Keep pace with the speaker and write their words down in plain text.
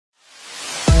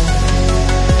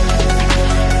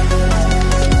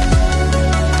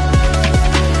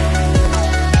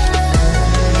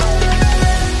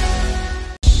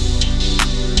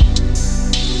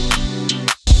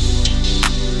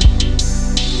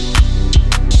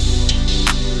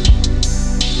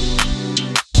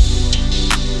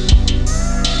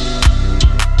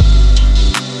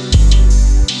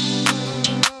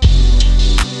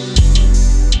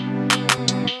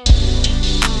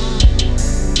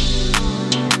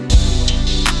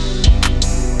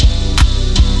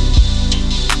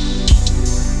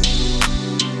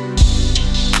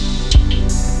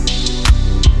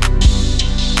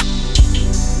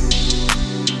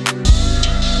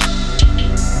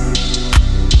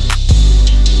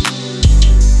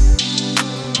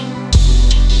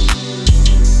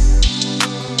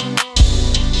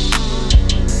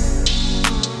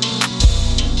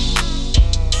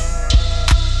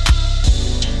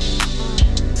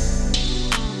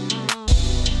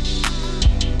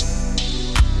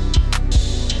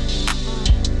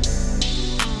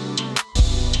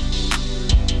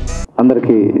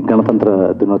గణతంత్ర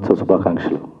దినోత్సవ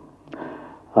శుభాకాంక్షలు.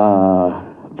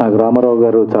 నాకు రామారావు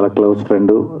గారు చాలా క్లోజ్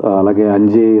ఫ్రెండ్, అలాగే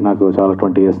అంజీ నాకు చాలా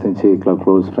 20 years నుంచి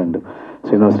క్లోజ్ ఫ్రెండ్,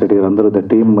 శ్రీనివాస్ రెడ్డి గారు, అందరూ the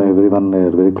team everyone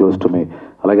very close to me.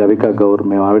 అలాగే అవికా గౌర్,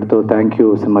 మేము ఆవిడతో థ్యాంక్ యూ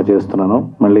సినిమా చేస్తున్నాను,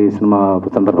 మళ్ళీ ఈ సినిమా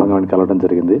సందర్భంగా ఆవిడ కలవడం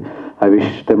జరిగింది. I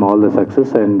wish them all the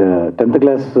success. And 10th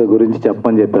class గురించి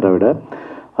చెప్పమని చెప్పారు ఆవిడ.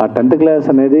 ఆ 10th class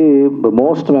అనేది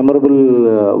most memorable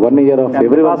 1 year of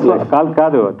every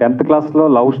కాదు 10th class లో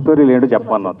లవ్ స్టోరీలు ఏంటో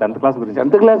చెప్పమన్నాను. 10th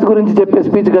class గురించి చెప్పే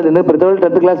స్పీచ్ కాదు, ఎందుకంటే ప్రతి వాళ్ళు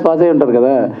 10th class పాస్ అయ్యి ఉంటారు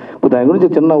కదా. ఇప్పుడు దాని గురించి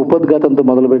చిన్న ఉపోద్ఘాతంతో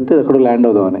మొదలుపెట్టి అక్కడ ల్యాండ్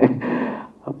అవుదామని.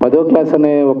 10వ క్లాస్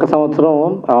అనే ఒక సంవత్సరం,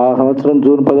 ఆ సంవత్సరం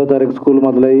జూన్ 10వ తారీఖు స్కూల్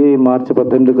మొదలయ్యి మార్చి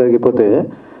 18 జరిగిపోతే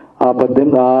ఆ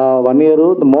 1 year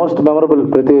మోస్ట్ మెమరబుల్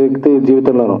ప్రతి వ్యక్తి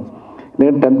జీవితంలోనూ.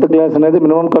 నేను 10th class అనేది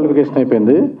మినిమం క్వాలిఫికేషన్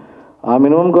అయిపోయింది. ఆ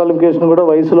మినిమం క్వాలిఫికేషన్ కూడా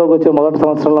వయసులోకి వచ్చే మొదటి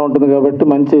సంవత్సరంలో ఉంటుంది కాబట్టి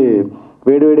మంచి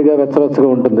వేడివేడిగా వెచ్చవెచ్చగా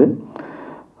ఉంటుంది.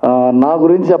 నా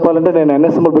గురించి చెప్పాలంటే నేను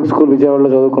ఎన్ఎస్ పబ్లిక్ స్కూల్ విజయవాడలో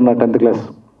చదువుకున్నా 10th class.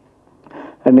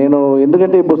 నేను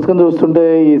ఎందుకంటే ఈ పుస్తకం చూస్తుంటే,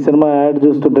 ఈ సినిమా యాడ్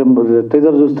చూస్తుంటే,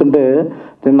 టీజర్ చూస్తుంటే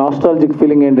నేను నాస్టాలజిక్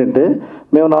ఫీలింగ్ ఏంటంటే,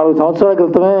 మేము 4 సంవత్సరాల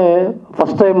క్రితమే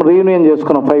ఫస్ట్ టైం రీయూనియన్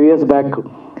చేసుకున్నాం 5 years బ్యాక్.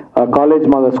 కాలేజ్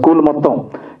మా స్కూల్ మొత్తం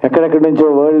ఎక్కడెక్కడి నుంచో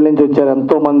వరల్డ్ నుంచి వచ్చారు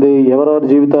ఎంతోమంది. ఎవరెవరి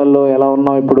జీవితాల్లో ఎలా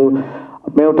ఉన్నాం ఇప్పుడు.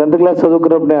 మేము 10th class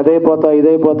చదువుకున్నప్పుడు అదైపోతా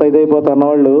ఇదైపోతా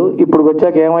అన్నవాళ్ళు ఇప్పుడు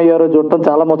వచ్చాక ఏమయ్యారో చూడటం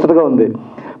చాలా ముచ్చటగా ఉంది.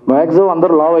 మ్యాక్సిమం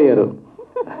అందరూ లావ్ అయ్యారు,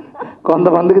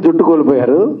 కొంతమందికి జుట్టు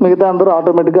కోల్పోయారు, మిగతా అందరూ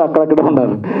ఆటోమేటిక్గా అక్కడక్కడే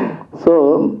ఉన్నారు. సో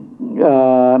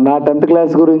నా 10th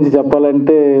class గురించి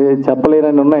చెప్పాలంటే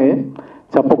చెప్పలేనని ఉన్నాయి,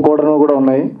 చెప్పకూడను కూడా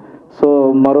ఉన్నాయి. సో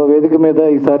మరో వేదిక మీద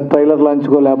ఈసారి ట్రైలర్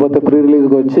లాంచ్కో లేకపోతే ప్రీ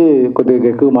రిలీజ్కి వచ్చి కొద్దిగా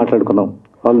ఎక్కువ మాట్లాడుకుందాం.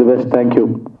 All the best, thank you.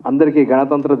 అందరికీ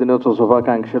గణతంత్ర దినోత్సవ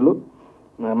శుభాకాంక్షలు.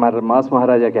 మరి మాస్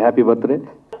మహారాజాకి హ్యాపీ బర్త్డే.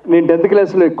 నేను 10th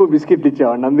classలో ఎక్కువ బిస్కెట్లు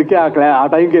ఇచ్చేవాడిని, అందుకే ఆ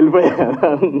టైంకి వెళ్ళిపోయా.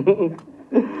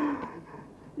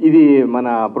 ఇది మన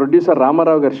ప్రొడ్యూసర్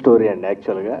రామారావు గారి స్టోరీ అండి.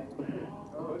 యాక్చువల్గా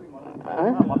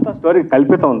మొత్తం స్టోరీ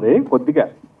కల్పితం ఉంది కొద్దిగా.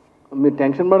 మీరు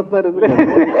టెన్షన్ పడుతున్నారు,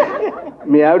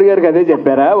 మీ ఆవిడ గారికి అదే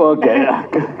చెప్పారా? ఓకే.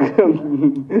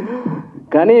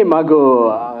 కానీ మాకు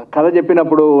కథ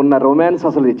చెప్పినప్పుడు ఉన్న రొమాన్స్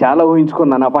అసలు చాలా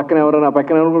ఊహించుకున్నాను. నా పక్కన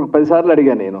ఎవరో 10 సార్లు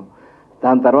అడిగాను నేను.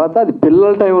 దాని తర్వాత అది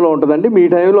పిల్లల టైంలో ఉంటుందండి, మీ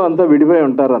టైంలో అంతా విడిపోయి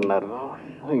ఉంటారు అన్నారు.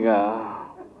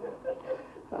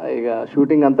 ఇక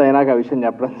షూటింగ్ అంతా అయినాక ఆ విషయం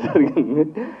చెప్పడం జరిగింది.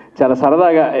 చాలా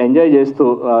సరదాగా ఎంజాయ్ చేస్తూ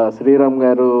శ్రీరామ్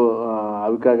గారు,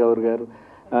 అవికా గౌర్ గారు,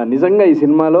 నిజంగా ఈ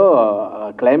సినిమాలో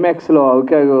క్లైమాక్స్లో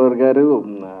అవికా గౌర్ గారు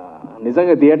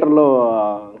నిజంగా థియేటర్లో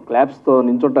క్లాప్స్తో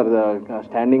నించుంటారు,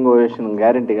 స్టాండింగ్ ఓవేషన్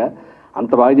గ్యారంటీగా.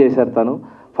 అంత బాగా చేశారు తను.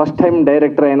 ఫస్ట్ టైం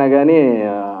డైరెక్టర్ అయినా కానీ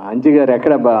అంజి గారు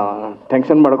ఎక్కడ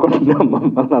టెన్షన్ పడకుండా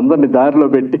అందరినీ దారిలో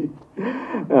పెట్టి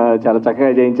చాలా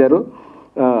చక్కగా చేయించారు.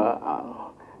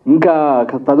 ఇంకా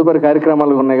తదుపరి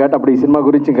కార్యక్రమాలు ఉన్నాయి కాబట్టి అప్పుడు ఈ సినిమా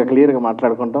గురించి ఇంకా క్లియర్గా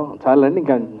మాట్లాడుకుంటాం. చాలండి.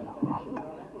 ఇంకా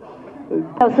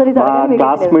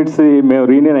క్లాస్మేట్స్ మేము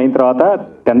రీయూనియన్ అయిన తర్వాత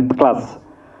 10th class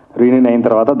రీయూనియన్ అయిన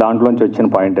తర్వాత దాంట్లోంచి వచ్చిన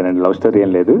పాయింట్ అండి. లవ్ స్టోరీ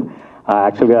ఏం లేదు.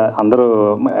 యాక్చువల్గా అందరూ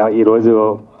ఈరోజు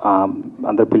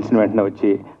అందరూ పిలిచిన వెంటనే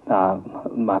వచ్చి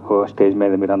మాకు స్టేజ్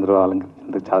మీద మీరు అందరూ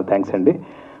వాళ్ళకి చాలా థ్యాంక్స్ అండి.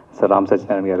 సో రామ్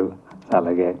సత్యనారాయణ గారు,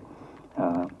 అలాగే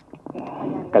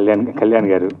కళ్యాణ్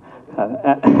గారు,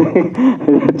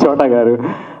 చోటా గారు,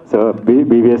 సో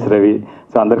బీవీఎస్ రవి,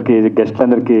 సో అందరికీ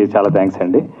గెస్ట్లందరికీ చాలా థ్యాంక్స్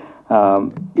అండి.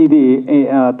 ఇది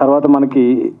తర్వాత మనకి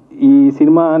ఈ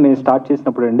సినిమా నేను స్టార్ట్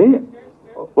చేసినప్పుడు అండి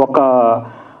ఒక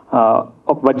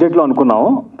బడ్జెట్లో అనుకున్నాము.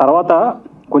 తర్వాత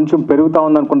కొంచెం పెరుగుతూ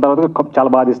ఉంది అనుకున్న తర్వాత చాలా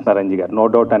బాధిస్తున్నారు అంజీ గారు, నో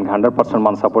డౌట్. ఆయనకి 100%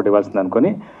 మన సపోర్ట్ ఇవ్వాల్సింది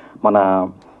అనుకుని మన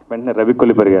వెంటనే రవి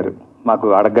కొల్లిపరి గారు మాకు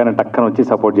అడగగానే టక్కన వచ్చి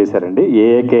సపోర్ట్ చేశారండి.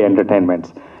 ఏఏకే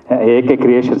ఎంటర్టైన్మెంట్స్, ఏఏకే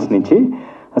క్రియేషన్స్ నుంచి.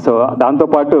 సో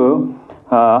దాంతోపాటు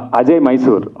అజయ్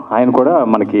మైసూర్ ఆయన కూడా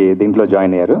మనకి దీంట్లో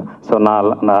జాయిన్ అయ్యారు. సో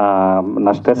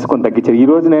నా స్ట్రెస్ కొంత తగ్గించారు.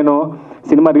 ఈరోజు నేను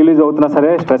సినిమా రిలీజ్ అవుతున్నా సరే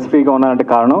స్ట్రెస్ ఫ్రీగా ఉన్నానంటే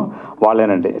కారణం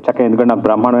వాళ్ళేనండి. చక్కగా ఎందుకంటే నాకు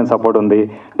బ్రహ్మాండమైన సపోర్ట్ ఉంది,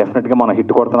 డెఫినెట్గా మనం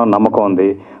హిట్ కొడుతున్నాం నమ్మకం ఉంది.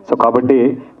 సో కాబట్టి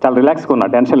చాలా రిలాక్స్గా ఉన్నా,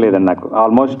 టెన్షన్ లేదండి నాకు.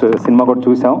 ఆల్మోస్ట్ సినిమా కూడా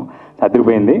చూసాం,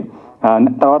 అదిరిపోయింది.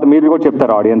 తర్వాత మీరు కూడా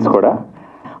చెప్తారు, ఆడియన్స్ కూడా.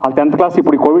 ఆ 10th class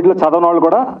ఇప్పుడు కోవిడ్లో చదవని వాళ్ళు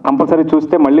కూడా కంపల్సరీ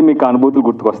చూస్తే మళ్ళీ మీకు అనుభూతులు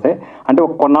గుర్తుకొస్తాయి. అంటే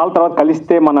కొన్నాళ్ళ తర్వాత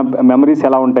కలిస్తే మన మెమరీస్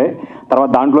ఎలా ఉంటాయి, తర్వాత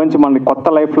దాంట్లోంచి మన కొత్త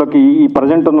లైఫ్లోకి, ఈ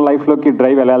ప్రజెంట్ ఉన్న లైఫ్లోకి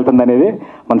డ్రైవ్ ఎలా వెళ్తుంది అనేది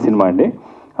మన సినిమా అండి.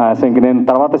 సో ఇంక నేను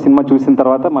తర్వాత సినిమా చూసిన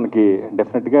తర్వాత మనకి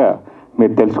డెఫినెట్గా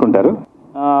మీరు తెలుసుకుంటారు.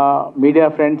 మీడియా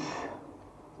ఫ్రెండ్స్,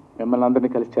 మిమ్మల్ని అందరినీ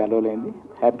కలిసి చాలా రోజులైంది.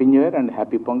 Happy new year and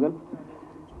happy pongal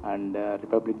and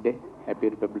republic day. Happy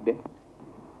republic day.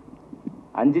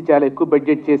 Anji చాలా ఎక్కువ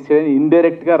బడ్జెట్ చేసేదని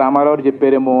ఇండైరెక్ట్గా రామారావు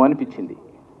చెప్పారేమో అనిపించింది.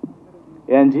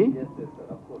 ఏ అంజి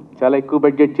చాలా ఎక్కువ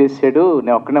బడ్జెట్ చేసాడు,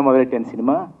 నేను ఒక్కడే మొదలెట్టాను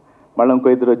సినిమా, మళ్ళీ ఇంకో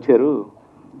 2 వచ్చారు.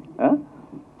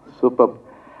 సూపర్.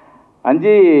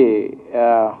 అంజి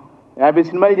 50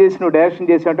 సినిమాలు చేసి నువ్వు డైరెక్షన్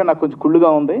చేసావంటే నాకు కొంచెం కుళ్ళుగా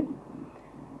ఉంది.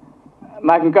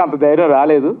 నాకు ఇంకా అంత ధైర్యం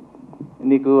రాలేదు.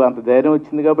 నీకు అంత ధైర్యం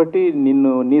వచ్చింది కాబట్టి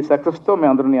నీ సక్సెస్తో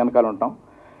మేమందరం నీ వెనకాల ఉంటాం.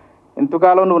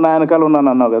 ఎంతకాలం నువ్వు నా వెనకాల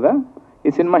ఉన్నాను అన్నావు కదా,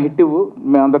 ఈ సినిమా హిట్ ఇవ్వు,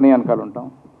 మేమందరం నీ వెనకాల ఉంటాం.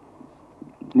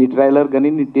 నీ ట్రైలర్ కానీ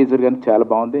నీ టీజర్ కానీ చాలా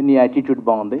బాగుంది, నీ యాటిట్యూడ్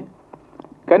బాగుంది.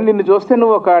 కానీ నిన్ను చూస్తే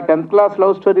నువ్వు ఒక 10th క్లాస్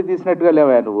లవ్ స్టోరీ తీసినట్టుగా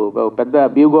లేవా, నువ్వు పెద్ద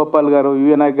బి గోపాల్ గారు,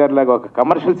 వివేనాయక్ గారు లాగా ఒక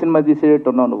కమర్షియల్ సినిమా తీసేటట్టు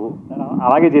ఉన్నావు నువ్వు.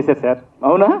 అలాగే చేశారు సార్.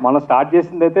 అవునా? మనం స్టార్ట్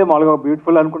చేసింది అయితే మామూలుగా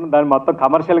బ్యూటిఫుల్ అనుకుంటున్నాం, దాన్ని మొత్తం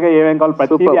కమర్షియల్ గా ఏమేం కావాలి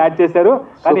ప్రతిదీ యాడ్ చేశారు.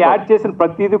 కానీ యాడ్ చేసిన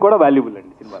ప్రతిదీ కూడా వాల్యుబుల్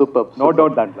అండి. సూపర్, నో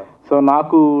డౌట్ దాంట్లో. సో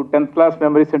నాకు 10th క్లాస్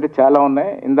మెమరీస్ అంటే చాలా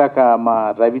ఉన్నాయి. ఇందాక మా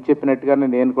రవి చెప్పినట్టుగానే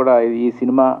నేను కూడా ఈ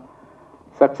సినిమా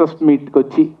సక్సెస్ మీట్కి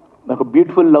వచ్చి ఒక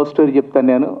బ్యూటిఫుల్ లవ్ స్టోరీ చెప్తాను,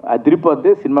 నేను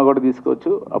అదిరిపోద్ది, సినిమా కూడా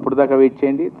తీసుకోవచ్చు. అప్పుడు దాకా వెయిట్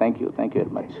చేయండి. Thank you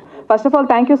very much. First of all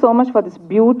thank you so much for this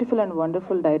beautiful and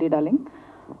wonderful dairy darling.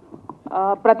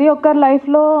 ప్రతి ఒక్కరి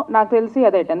లైఫ్లో నాకు తెలిసి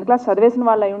అదే 10th క్లాస్ చదివేసిన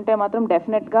వాళ్ళు అయి ఉంటే మాత్రం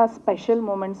డెఫినెట్గా స్పెషల్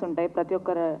మూమెంట్స్ ఉంటాయి ప్రతి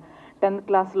ఒక్కరు 10th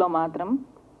క్లాస్లో మాత్రం.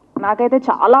 నాకైతే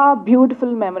చాలా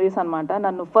బ్యూటిఫుల్ మెమరీస్ అనమాట.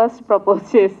 నన్ను ఫస్ట్ ప్రపోజ్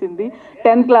చేసింది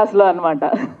 10th క్లాస్లో అనమాట.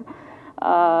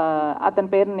 అతని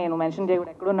పేరు నేను మెన్షన్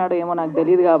చేయకూడదు, ఎక్కడున్నాడో ఏమో నాకు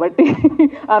తెలియదు కాబట్టి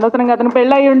అనవసరంగా అతను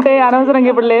పెళ్ళయి ఉంటే అనవసరంగా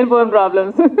ఇప్పుడు లేనిపోయిన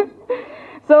ప్రాబ్లమ్స్.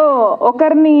 సో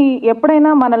ఒకరిని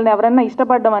ఎప్పుడైనా మనల్ని ఎవరైనా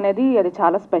ఇష్టపడడం అనేది అది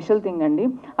చాలా స్పెషల్ థింగ్ అండి.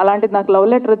 అలాంటిది నాకు లవ్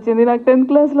లెటర్ వచ్చింది నాకు 10th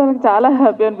క్లాస్లో. నాకు చాలా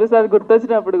హ్యాపీ అనిపిస్తుంది. అది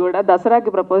గుర్తొచ్చినప్పుడు కూడా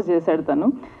దసరాకి ప్రపోజ్ చేశాడు తను.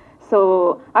 సో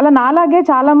అలా నాలాగే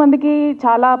చాలామందికి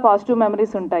చాలా పాజిటివ్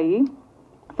మెమరీస్ ఉంటాయి.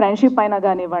 ఫ్రెండ్షిప్ అయినా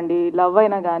కానివ్వండి, లవ్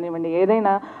అయినా కానివ్వండి,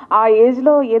 ఏదైనా ఆ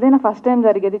ఏజ్లో ఏదైనా ఫస్ట్ టైం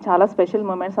జరిగేది చాలా స్పెషల్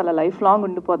మూమెంట్స్ అలా లైఫ్ లాంగ్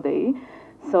ఉండిపోతాయి.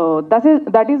 So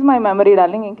that is my memory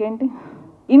darling. ఇంకేంటి,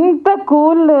 ఇంత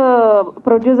కూల్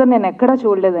ప్రొడ్యూసర్ నేను ఎక్కడా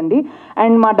చూడలేదండి.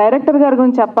 అండ్ మా డైరెక్టర్ గారి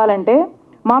గురించి చెప్పాలంటే,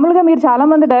 మామూలుగా మీరు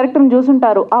చాలామంది డైరెక్టర్ని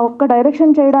చూసుంటారు, ఆ ఒక్క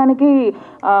డైరెక్షన్ చేయడానికి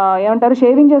ఏమంటారు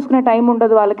షేవింగ్ చేసుకునే టైం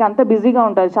ఉండదు వాళ్ళకి, అంత బిజీగా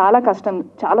ఉంటారు, చాలా కష్టం,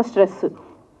 చాలా స్ట్రెస్.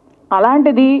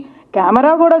 అలాంటిది కెమెరా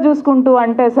కూడా చూసుకుంటూ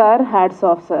అంటే సార్ హ్యాట్స్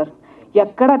ఆఫ్ సార్.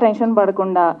 ఎక్కడ టెన్షన్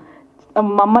పడకుండా,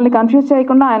 మమ్మల్ని కన్ఫ్యూజ్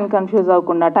చేయకుండా, ఆయన కన్ఫ్యూజ్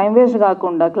అవ్వకుండా, టైం వేస్ట్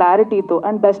కాకుండా క్లారిటీతో,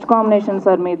 అండ్ బెస్ట్ కాంబినేషన్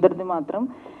సార్ మీ ఇద్దరిది మాత్రం.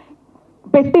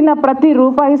 పెట్టిన ప్రతి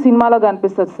రూపాయి సినిమాలో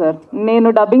కనిపిస్తుంది సార్. నేను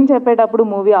డబ్బింగ్ చెప్పేటప్పుడు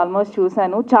మూవీ ఆల్మోస్ట్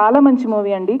చూశాను, చాలా మంచి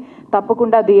మూవీ అండి.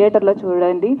 తప్పకుండా థియేటర్లో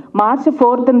చూడండి. March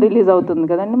 4th రిలీజ్ అవుతుంది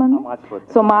కదండి మనం.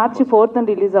 సో March 4th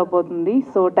రిలీజ్ అయిపోతుంది.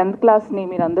 సో 10th క్లాస్ని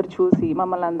మీరు అందరు చూసి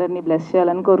మమ్మల్ని అందరినీ బ్లెస్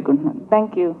చేయాలని కోరుకుంటున్నాను.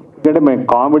 Thank you. ఎందుకంటే మేము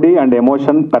కామెడీ అండ్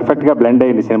ఎమోషన్ పర్ఫెక్ట్గా బ్లెండ్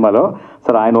అయ్యింది సినిమాలో.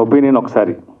 సార్ ఆయన ఒపీనియన్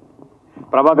ఒకసారి.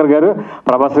 ప్రభాకర్ గారు,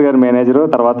 ప్రభాస్కర్ గారి మేనేజరు,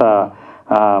 తర్వాత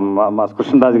మా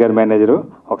కృష్ణరాజు గారి మేనేజరు,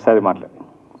 ఒకసారి మాట్లాడి.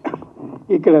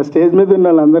 ఇక్కడ స్టేజ్ మీద ఉన్న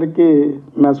వాళ్ళందరికీ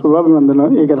నా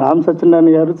శుభాభివందనం. ఇక రామ్ సత్యనారాయణ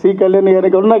గారు, సి కళ్యాణ్ గారు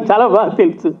కూడా నాకు చాలా బాగా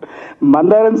తెలుసు.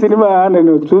 మందారం సినిమా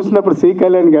నేను చూసినప్పుడు సి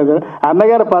కళ్యాణ్ గారు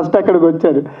అన్నగారు ఫస్ట్ అక్కడికి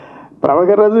వచ్చారు.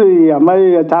 ప్రభాకర్ రాజు ఈ అమ్మాయి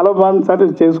చాలా బాగుంది సార్,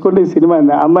 చేసుకోండి ఈ సినిమా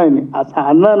అమ్మాయిని.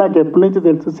 అన్న నాకు ఎప్పటి నుంచి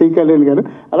తెలుసు, సి కళ్యాణ్ గారు,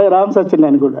 అలాగే రామ్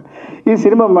సత్యనారాయణ కూడా. ఈ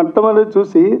సినిమా మొట్టమొదటి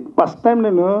చూసి ఫస్ట్ టైం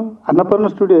నేను అన్నపూర్ణ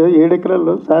స్టూడియో 7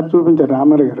 ఎకరాల్లో సార్ చూపించారు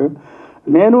రామారావు గారు.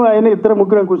 నేను ఆయన ఇద్దరు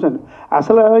ముగ్గురం కూర్చొని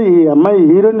అసలు ఈ అమ్మాయి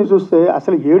హీరోయిన్ని చూస్తే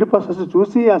అసలు ఏడుపు అసలు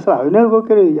చూసి అసలు అభినయ్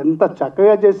గోకర్ ఎంత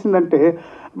చక్కగా చేసిందంటే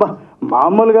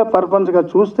మామూలుగా పర్ఫార్మెన్స్గా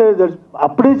చూస్తే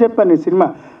అప్పుడే చెప్పాను ఈ సినిమా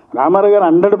రామారావు గారు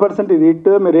 100% ఇది హిట్,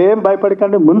 మీరు ఏం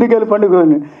భయపడకండి ముందుకెళ్ళి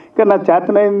పండుగని. ఇంకా నా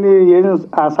చేతనైంది ఏం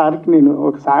ఆ సార్కి నేను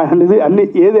ఒక అనేది అన్ని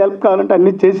ఏది హెల్ప్ కావాలంటే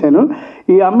అన్నీ చేశాను.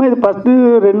 ఈ అమ్మాయి ఫస్ట్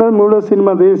 2వ 3వ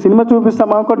సినిమా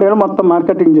చూపిస్తామా అనుకోండి, నేను మొత్తం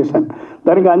మార్కెటింగ్ చేశాను.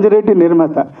 దానికి అంజిరెడ్డి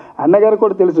నిర్మాత, అన్నగారు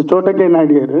కూడా తెలుసు చోటకే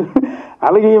నాయుడు గారు,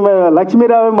 అలాగే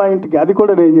లక్ష్మీరావు మా ఇంటికి, అది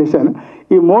కూడా నేను చేశాను.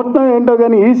 ఈ మొత్తం ఏంటో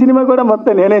కానీ ఈ సినిమా కూడా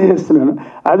మొత్తం నేనే చేస్తున్నాను.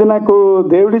 అది నాకు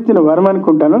దేవుడిచ్చిన వరం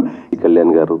అనుకుంటాను.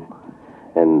 కళ్యాణ్ గారు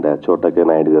అండ్ చోటకే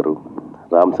నాయుడు గారు,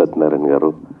 రామ్ సత్యనారాయణ గారు,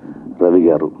 రవి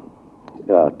గారు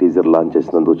టీజర్ లాంచ్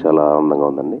చేసినందుకు చాలా ఆనందంగా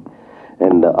ఉందండి.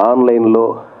 అండ్ ఆన్లైన్లో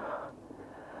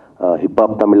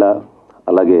హిప్హాప్ తమిళ,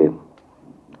 అలాగే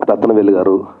రత్నవేలు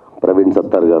గారు, ప్రవీణ్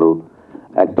సత్తార్ గారు,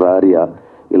 యాక్టర్ ఆర్య,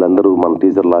 వీళ్ళందరూ మన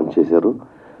టీజర్ లాంచ్ చేశారు.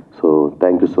 So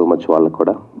thank you so much వాళ్ళకు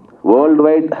కూడా. వరల్డ్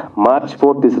వైడ్ March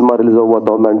 4th ఈ సినిమా రిలీజ్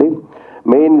అవ్వబోతోందండి.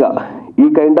 మెయిన్గా ఈ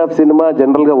కైండ్ ఆఫ్ సినిమా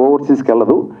జనరల్గా ఓవర్సీస్కి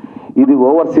వెళ్ళదు. ఇది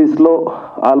ఓవర్సీస్లో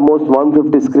ఆల్మోస్ట్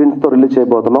 150 స్క్రీన్స్తో రిలీజ్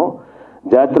అయిపోతున్నాం.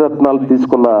 జాతిరత్నాలు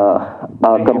తీసుకున్న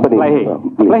ఆ కంపెనీ,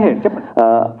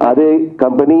 అదే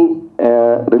కంపెనీ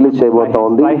రిలీజ్ చేయబోతా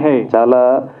ఉంది. చాలా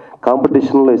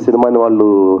కాంపిటీషన్లో ఈ సినిమాని వాళ్ళు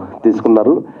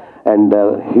తీసుకున్నారు అండ్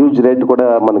హ్యూజ్ రేట్ కూడా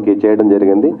మనకి చేయడం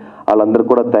జరిగింది. వాళ్ళందరూ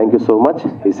కూడా థ్యాంక్ యూ సో మచ్.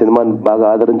 ఈ సినిమాని బాగా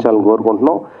ఆదరించాలని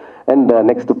కోరుకుంటున్నాం. అండ్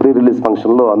నెక్స్ట్ ప్రీ రిలీజ్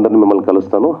ఫంక్షన్లో అందరిని మిమ్మల్ని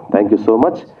కలుస్తాను. Thank you so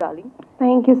much.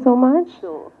 Thank you so much.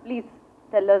 So please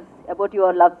tell us about your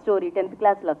love story, 10th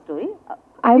class love story.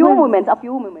 A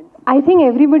few moments. I think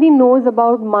everybody knows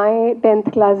about my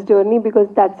 10th class journey because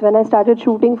that's when I started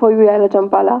shooting for Uyala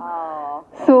Champala.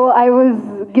 So I was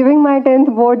giving my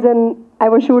 10th boards and I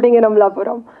was shooting in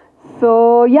Amlapuram.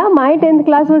 So yeah, my 10th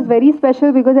class was very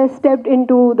special because I stepped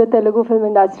into the Telugu film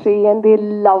industry and they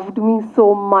loved me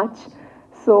so much.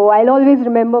 So I'll always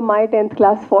remember my 10th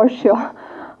class for sure.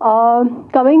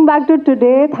 Coming back to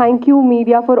today, thank you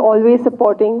media for always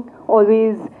supporting,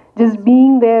 always just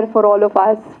being there for all of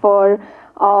us, for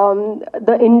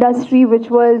the industry which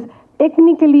was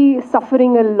technically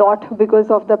suffering a lot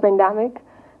because of the pandemic.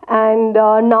 And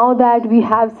now that we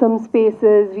have some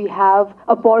spaces, we have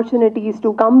opportunities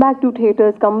to come back to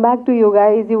theaters, come back to you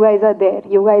guys are there.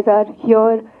 You guys are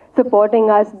here supporting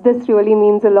us. This really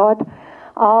means a lot.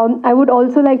 I would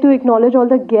also like to acknowledge all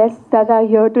the guests that are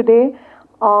here today.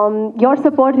 Your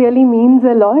support really means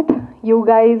a lot. You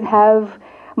guys have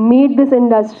made this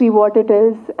industry what it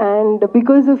is, and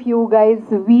because of you guys,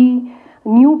 we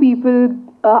new people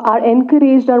are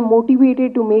encouraged, are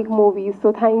motivated to make movies.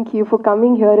 So thank you for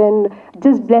coming here and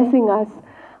just blessing us.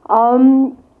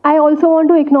 I also want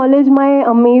to acknowledge my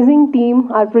amazing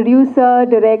team, our producer,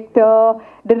 director,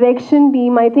 direction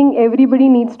team. I think everybody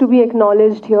needs to be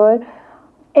acknowledged here.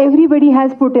 Everybody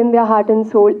has put in their heart and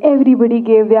soul. Everybody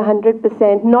gave their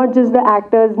 100%. Not just the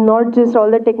actors, not just all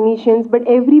the technicians, but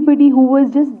everybody who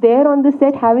was just there on the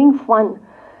set having fun.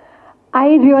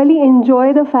 I really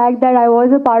enjoy the fact that I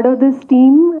was a part of this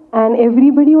team and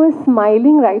everybody was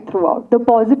smiling right throughout. The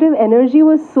positive energy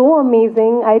was so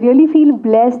amazing. I really feel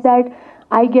blessed that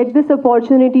I get this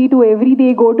opportunity to every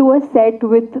day go to a set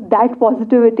with that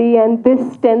positivity, and this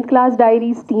 10th Class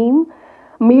Diaries team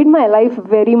made my life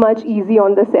very much easy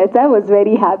on the sets. I was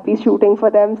very happy shooting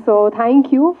for them. So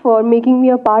thank you for making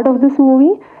me a part of this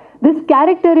movie. This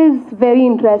character is very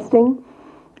interesting.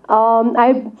 I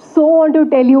so want to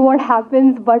tell you what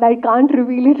happens, but I can't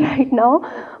reveal it right now.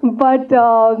 But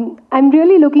I'm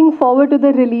really looking forward to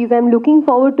the release. I'm looking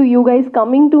forward to you guys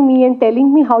coming to me and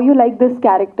telling me how you like this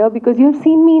character, because you have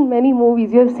seen me in many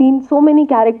movies. You have seen so many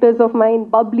characters of mine,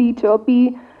 bubbly,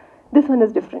 chirpy. This one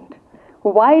is different.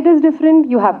 Why it is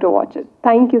different, you have to watch it.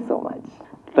 Thank you so much.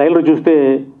 Trailer చూస్తే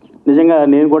నిజంగా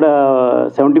నేను కూడా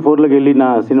 74లోకి వెళ్ళి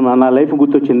నా life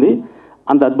గుర్తొచ్చింది.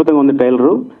 అంత అద్భుతంగా ఉంది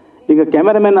ట్రైలరు. ఇక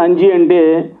కెమెరామెన్ అంజీ అంటే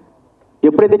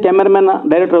ఎప్పుడైతే కెమెరామెన్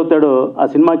డైరెక్టర్ అవుతాడో ఆ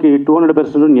సినిమాకి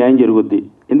 200% న్యాయం జరుగుద్ది.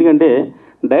 ఎందుకంటే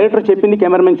డైరెక్టర్ చెప్పింది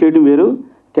కెమెరామెన్ చేయడం వేరు.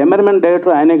 కెమెరామెన్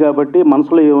డైరెక్టర్ ఆయనే కాబట్టి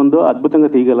మనసులో ఏముందో అద్భుతంగా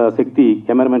తీయగల శక్తి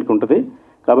కెమెరామెన్కి ఉంటుంది.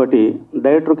 కాబట్టి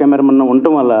డైరెక్టర్ కెమెరామెన్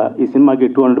ఉండటం వల్ల ఈ సినిమాకి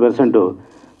 200%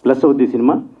 ప్లస్ అవుద్ది ఈ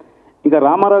సినిమా. ఇంకా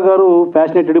రామారావు గారు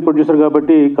ఫ్యాషనేటెడ్ ప్రొడ్యూసర్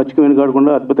కాబట్టి ఖర్చుకు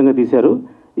వెనుకాడకుండా అద్భుతంగా తీశారు.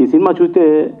 ఈ సినిమా చూస్తే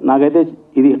నాకైతే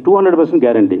ఇది 200%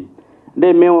 గ్యారంటీ. అంటే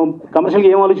మేము కమర్షియల్గా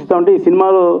ఏం ఆలోచిస్తామంటే ఈ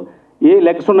సినిమాలో ఏ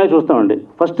లెగ్స్ ఉన్నాయో చూస్తామండి.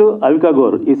 ఫస్ట్ అవికా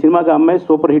గోర్, ఈ సినిమాకి అమ్మాయి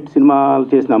సూపర్ హిట్ సినిమాలు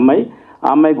చేసిన అమ్మాయి,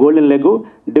 ఆ అమ్మాయి గోల్డెన్ లెగ్.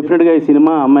 డెఫినెట్గా ఈ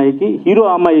సినిమా అమ్మాయికి హీరో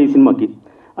అమ్మాయి ఈ సినిమాకి.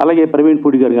 అలాగే ప్రవీణ్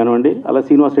పూడి గారు కానివ్వండి, అలా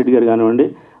శ్రీనివాస్ రెడ్డి గారు కానివ్వండి,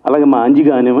 అలాగే మా అంజి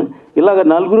కానివ్వండి, ఇలాగ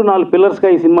 4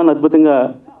 పిల్లర్స్గా ఈ సినిమాని అద్భుతంగా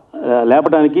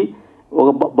లేపడానికి, ఒక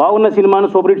బాగున్న సినిమాను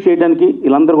సూపర్ హిట్ చేయడానికి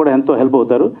వీళ్ళందరూ కూడా ఎంతో హెల్ప్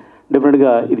అవుతారు.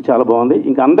 డెఫినెట్గా ఇది చాలా బాగుంది.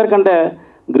 ఇంకా అందరికంటే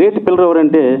గ్రేట్ పిల్లర్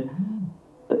ఎవరంటే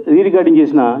రీరికార్డింగ్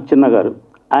చేసిన చిన్న గారు.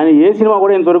 ఆయన ఏ సినిమా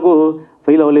కూడా ఇంతవరకు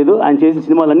ఫెయిల్ అవ్వలేదు. ఆయన చేసిన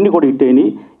సినిమాలన్నీ కూడా హిట్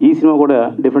అయినాయి. ఈ సినిమా కూడా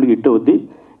డెఫినెట్గా హిట్ అవుద్ది.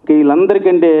 ఇంకా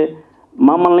వీళ్ళందరికంటే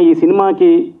మమ్మల్ని ఈ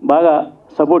సినిమాకి బాగా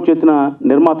సపోర్ట్ చేస్తున్న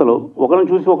నిర్మాతలు ఒకరిని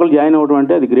చూసి ఒకరు జాయిన్ అవ్వడం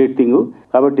అంటే అది గ్రేట్ థింగ్.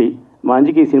 కాబట్టి మా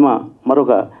అంజికి ఈ సినిమా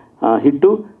మరొక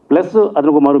హిట్టు ప్లస్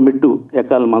అతనికి మరో మెట్టు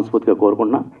ఎక్కాలని మనస్ఫూర్తిగా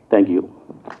కోరుకుంటున్నా. థ్యాంక్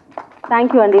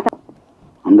యూ అండి.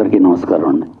 అందరికీ నమస్కారం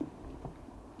అండి.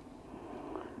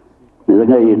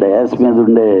 నిజంగా ఈ డయాస్ మీద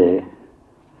ఉండే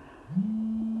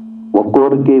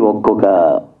ఒక్కొక్కరికి ఒక్కొక్క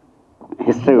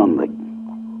హిస్టరీ ఉంది.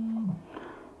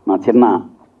 మా చిన్న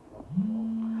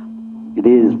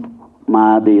ఇది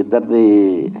మాది ఇద్దరిది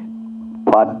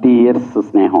 40 years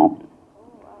స్నేహం.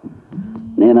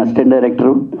 నేను అసిస్టెంట్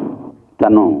డైరెక్టరు,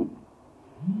 తను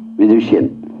మ్యూజిషియన్.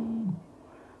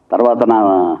 తర్వాత నా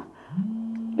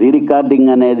రీరికార్డింగ్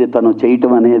అనేది తను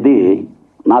చేయటం అనేది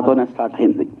నాతోనే స్టార్ట్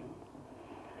అయింది.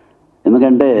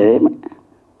 ఎందుకంటే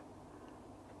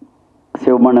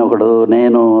శివమణి ఒకడు,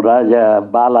 నేను, రాజా,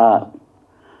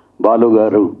 బాలు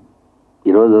గారు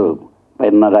ఈరోజు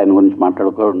పైన ఆయన గురించి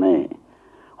మాట్లాడుకునే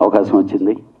అవకాశం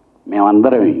వచ్చింది.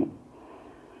 మేమందరం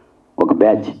ఒక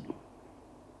బ్యాచ్.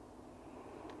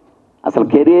 అసలు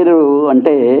కెరీర్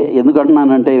అంటే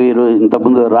ఎందుకంటున్నానంటే, వీరు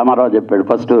ఇంతకుముందు రామారావు చెప్పాడు,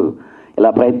 ఫస్ట్ ఇలా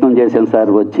ప్రయత్నం చేసాను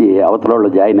సార్, వచ్చి అవతల వాళ్ళు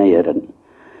జాయిన్ అయ్యారని.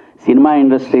 సినిమా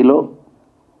ఇండస్ట్రీలో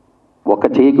ఒక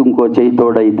చేయికి ఇంకో చేయి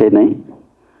తోడైతేనే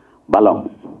బలం,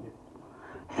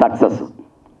 సక్సెస్.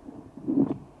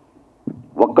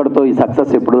 ఒక్కడితో ఈ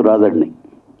సక్సెస్ ఎప్పుడూ రాదండి.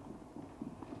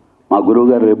 మా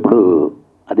గురువుగారు ఎప్పుడు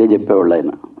అదే చెప్పేవాళ్ళు.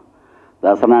 ఆయన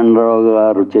దాసనారాయణరావు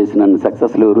గారు చేసిన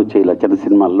సక్సెస్లు ఎవరు చేయలే చిన్న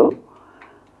సినిమాల్లో.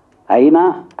 అయినా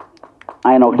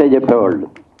ఆయన ఒకటే చెప్పేవాళ్ళు,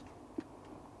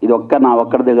 ఇది నా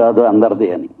ఒక్కడిది కాదు అందరిది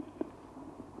అని.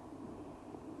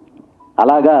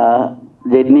 అలాగా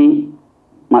జర్నీ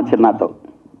మా చిన్నతో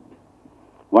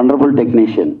వండర్ఫుల్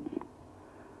టెక్నీషియన్,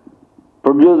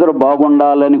 ప్రొడ్యూసర్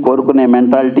బాగుండాలని కోరుకునే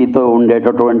మెంటాలిటీతో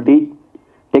ఉండేటటువంటి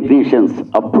టెక్నీషియన్స్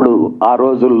అప్పుడు ఆ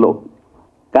రోజుల్లో.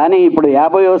 కానీ ఇప్పుడు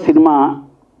 50వ సినిమా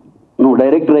నువ్వు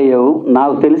డైరెక్టర్ అయ్యావు.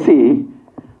 నాకు తెలిసి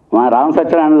మా రామ్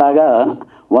సత్యనారాయణ లాగా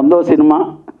 100వ సినిమా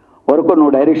వరకు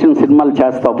నువ్వు డైరెక్షన్ సినిమాలు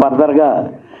చేస్తావు. ఫర్దర్గా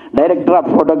డైరెక్టర్ ఆఫ్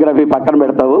ఫోటోగ్రఫీ పక్కన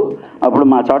పెడతావు. అప్పుడు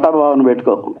మా చోటా బాబుని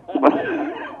పెట్టుకో.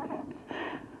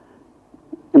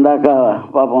 ఇందాక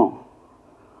పాపం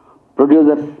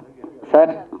ప్రొడ్యూసర్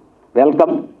సార్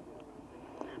వెల్కమ్.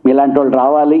 మీలాంటి వాళ్ళు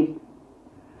రావాలి.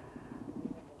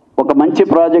 ఒక మంచి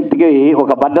ప్రాజెక్ట్కి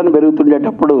ఒక బర్డన్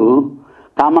పెరుగుతుండేటప్పుడు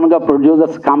కామన్గా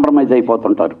ప్రొడ్యూసర్స్ కాంప్రమైజ్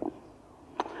అయిపోతుంటారు,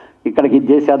 ఇక్కడికి ఇది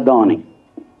చేసేద్దామని.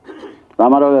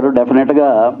 రామారావు గారు డెఫినెట్గా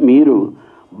మీరు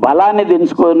బలాన్ని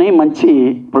దించుకొని మంచి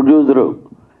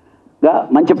ప్రొడ్యూసరుగా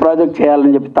మంచి ప్రాజెక్ట్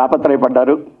చేయాలని చెప్పి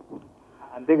తాపత్రయపడ్డారు.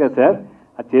 అంతే కదా సార్,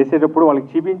 అది చేసేటప్పుడు వాళ్ళకి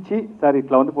చూపించి సార్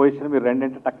ఇట్లా ఉంది పొజిషన్ మీరు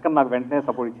రెండింటి టక్కన నాకు వెంటనే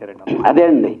సపోర్ట్ ఇచ్చారండి. అదే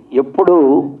అండి, ఎప్పుడు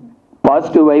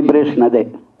పాజిటివ్ వైబ్రేషన్ అదే.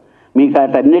 మీకు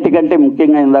అన్నిటికంటే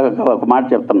ముఖ్యంగా ఇందాక ఒక మాట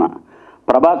చెప్తున్నా,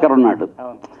 ప్రభాకర్ ఉన్నాడు,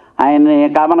 ఆయన్ని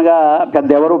కామన్గా పెద్ద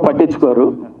ఎవరు పట్టించుకోరు,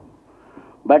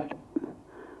 బట్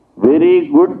వెరీ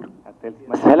గుడ్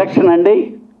సెలక్షన్ అండి.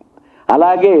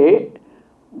 అలాగే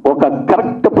ఒక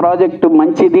కరెక్ట్ ప్రాజెక్టు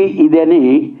మంచిది ఇది అని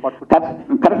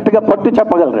కరెక్ట్గా పట్టు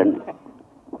చెప్పగలరండి.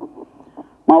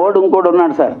 మా వాడు ఇంకోటి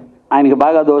ఉన్నాడు సార్, ఆయనకి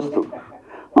బాగా దోస్తు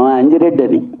అంజిరెడ్డి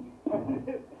అని.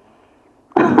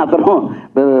 అతను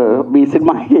మీ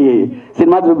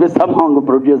సినిమా చూపిస్తాము ఇంకో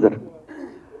ప్రొడ్యూసర్.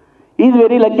 ఈజ్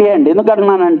వెరీ లక్కీ అండి.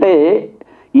 ఎందుకంటున్నానంటే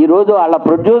ఈరోజు వాళ్ళ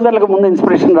ప్రొడ్యూసర్లకు ముందు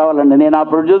ఇన్స్పిరేషన్ రావాలండి. నేను ఆ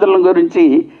ప్రొడ్యూసర్ల గురించి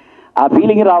ఆ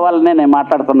ఫీలింగ్ రావాలనే నేను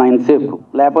మాట్లాడుతున్నా ఇంతసేపు.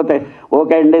 లేకపోతే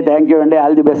ఓకే అండి, థ్యాంక్ యూ అండి,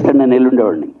 ఆల్ ది బెస్ట్ అండి నేను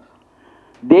వెళ్ళుండేవాడిని.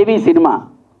 దేవి సినిమా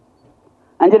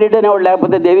అంజిరెడ్డి అనేవాడు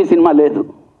లేకపోతే దేవి సినిమా లేదు.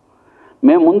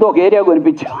 మేము ముందు ఒక ఏరియా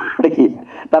కొనిపించాం వాడికి,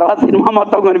 తర్వాత సినిమా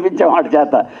మొత్తం కొనిపించాం వాడి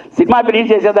చేత. సినిమా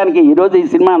ఫినిష్ చేసేదానికి ఈరోజు ఈ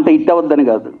సినిమా అంత హిట్ అవ్వద్దని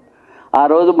కాదు, ఆ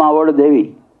రోజు మా వాడు దేవి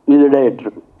మీద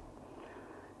డైరెక్టర్.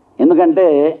 ఎందుకంటే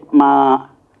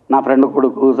నా ఫ్రెండ్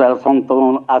కొడుకు సొంతం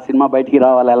ఆ సినిమా బయటికి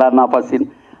రావాలి, ఎలా నా ఫస్ట్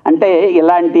సినిమా అంటే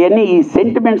ఇలాంటివన్నీ ఈ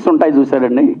సెంటిమెంట్స్ ఉంటాయి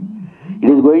చూసారండి. It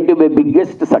is going to be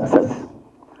biggest success.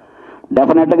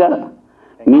 డెఫినెట్గా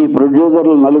మీ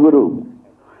ప్రొడ్యూసర్లు నలుగురు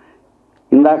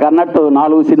ఇందాక అన్నట్టు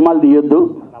 4 సినిమాలు తీయొద్దు,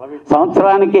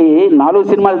 సంవత్సరానికి 4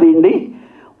 సినిమాలు తీయండి,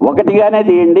 ఒకటిగానే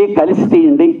తీయండి, కలిసి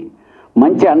తీయండి,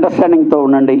 మంచి అండర్స్టాండింగ్తో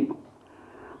ఉండండి.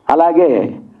 అలాగే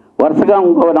వరుసగా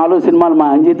ఇంకో 4 సినిమాలు మా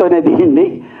అంజీతోనే తీయండి,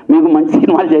 మీకు మంచి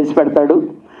సినిమాలు చేసి పెడతాడు.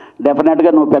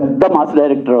 డెఫినెట్గా నువ్వు పెద్ద మాస్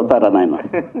డైరెక్టర్ అవుతారని ఆయన.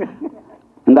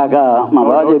 ఇందాక మా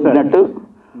బాబు చెప్పినట్టు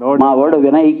మా వాడు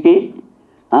వినయ్కి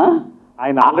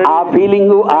ఆ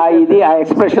ఫీలింగ్ ఆ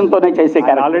ఎక్స్ప్రెషన్తోనే చేసే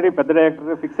ఆల్రెడీ పెద్ద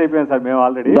డైరెక్టర్ ఫిక్స్ అయిపోయాను సార్ మేము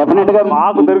ఆల్రెడీ. డెఫినెట్గా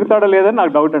మాకు దొరుకుతాడో లేదని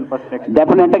నాకు డౌట్ అండి ఫస్ట్. నెక్స్ట్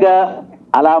డెఫినెట్గా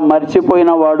అలా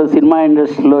మర్చిపోయిన వాడు సినిమా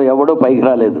ఇండస్ట్రీలో ఎవడూ పైకి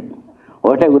రాలేదు.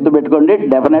 ఒకటే గుర్తుపెట్టుకోండి,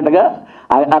 డెఫినెట్గా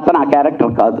అతను ఆ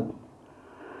క్యారెక్టర్ కాదు.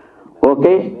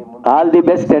 Okay, all the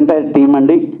best entire team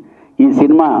అండి. ఈ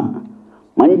సినిమా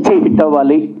మంచి హిట్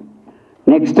అవ్వాలి.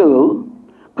 నెక్స్ట్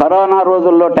కరోనా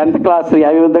రోజుల్లో 10th క్లాస్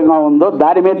ఏ విధంగా ఉందో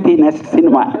దాని మీద నెక్స్ట్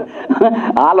సినిమా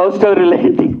ఆ లవ్ స్టోరీలు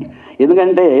ఏంటి.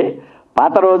 ఎందుకంటే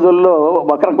పాత రోజుల్లో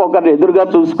ఒకరికొకరు ఎదురుగా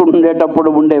చూసుకుంటుండేటప్పుడు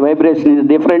ఉండే వైబ్రేషన్ ఇది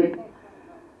డిఫరెంట్.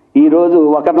 ఈరోజు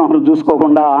ఒకరినొకరు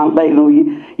చూసుకోకుండా ఆన్లైన్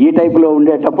ఈ టైప్లో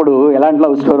ఉండేటప్పుడు ఎలాంటి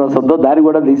లవ్ స్టోరీ వస్తుందో దాన్ని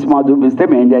కూడా తీసి మా చూపిస్తే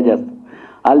మేము ఎంజాయ్ చేస్తాం.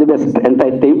 All the best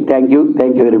entire team. Thank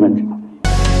you very much.